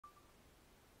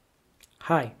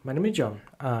Hi, my name is John,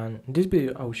 and in this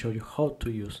video I will show you how to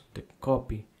use the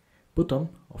copy button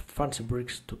of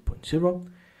FancyBricks 2.0,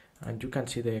 and you can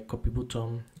see the copy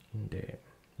button in the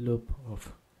loop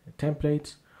of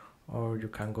templates, or you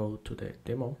can go to the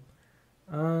demo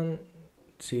and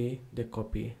see the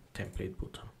copy template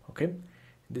button. Okay, in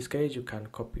this case you can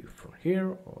copy from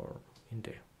here or in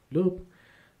the loop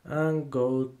and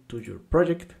go to your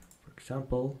project, for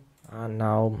example, and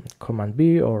now Command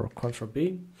B or Control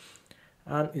B.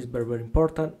 And it's very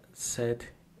important, set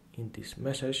in this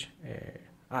message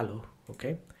allow.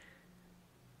 Okay,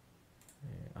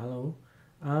 allow.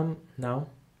 Now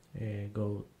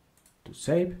go to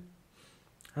save,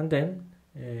 and then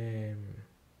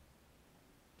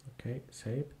okay,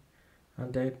 save,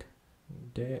 and then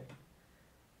the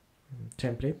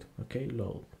template. Okay,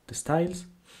 load the styles,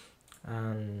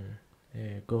 and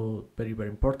go very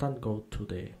important, go to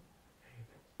the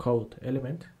code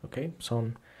element. Okay,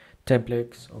 some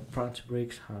templates of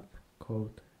FancyBricks have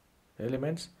code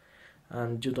elements,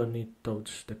 and you don't need to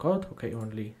touch the code. Okay,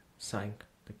 only sign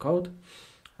the code,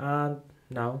 and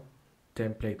now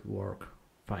template work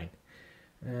fine.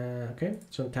 Okay,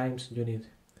 sometimes you need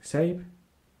save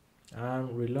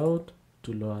and reload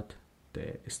to load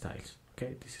the styles.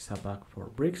 Okay, this is a bug for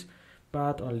bricks,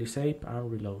 but only save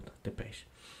and reload the page.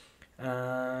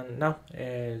 And now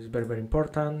it's very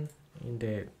important, in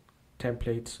the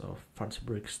templates of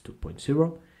FancyBricks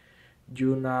 2.0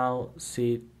 you now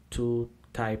see two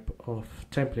type of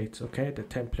templates. Okay, the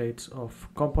templates of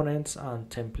components and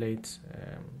templates,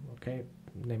 okay,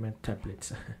 name it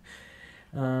templates.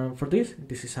 For this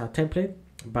is a template,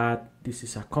 but this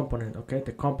is a component. Okay,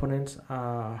 the components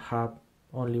have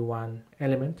only one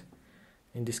element.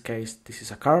 In this case, this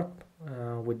is a card.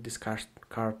 With this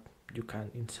card you can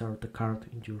insert the card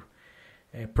in your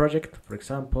project. For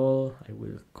example, I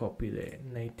will copy the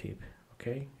native,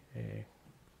 okay,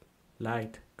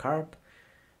 light card.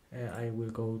 I will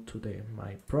go to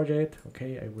my project.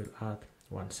 Okay, I will add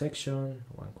one section,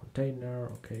 one container.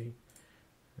 Okay,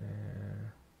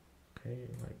 okay,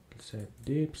 like say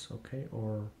dips, okay,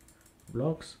 or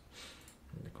blocks.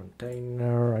 In the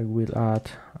container I will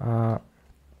add a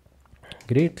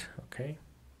grid. Okay,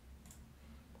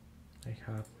 I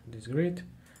have this grid,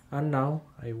 and now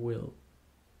I will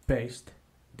paste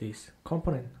this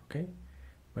component. Okay,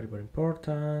 very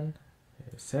important.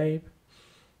 Save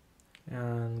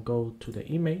and go to the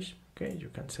image. Okay, you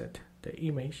can set the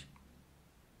image.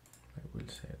 I will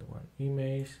set one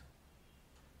image.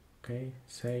 Okay,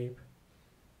 save,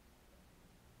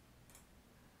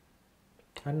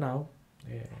 and now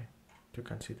you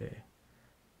can see the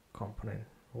component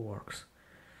works.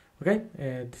 Okay,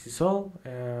 this is all,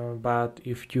 but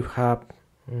if you have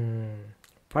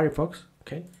Firefox,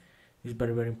 okay, it's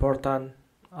very important,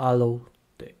 allow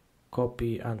the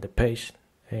copy and the paste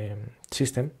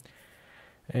system.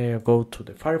 Go to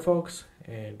the Firefox,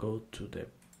 go to the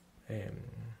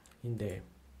in the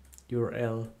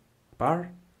URL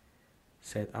bar,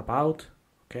 set about,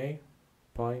 okay,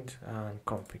 point and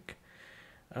config,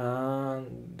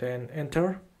 and then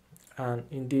enter, and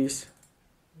in this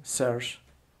search,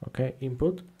 okay,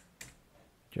 input,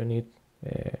 you need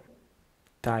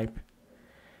type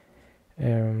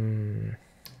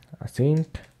async,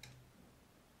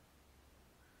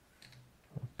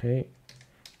 okay,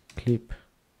 clip,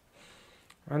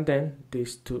 and then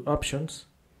these two options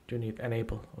you need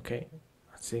enable. Okay,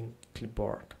 async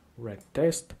clipboard red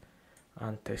test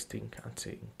and testing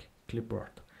async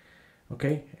clipboard.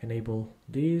 Okay, enable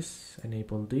this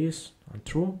and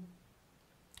true,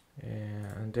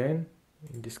 and then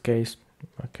in this case,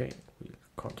 okay, with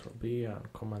Control B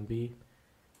and Command B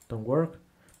don't work,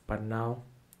 but now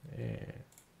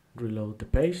reload the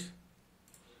page.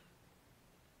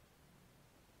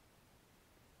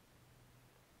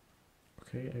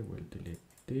 Okay, I will delete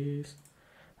this,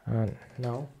 and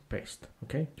now paste.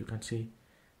 Okay, you can see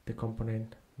the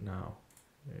component now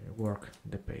work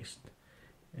the paste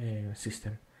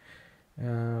system.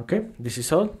 Okay, this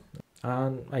is all,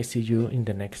 and I see you in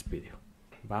the next video.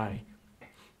 Bye.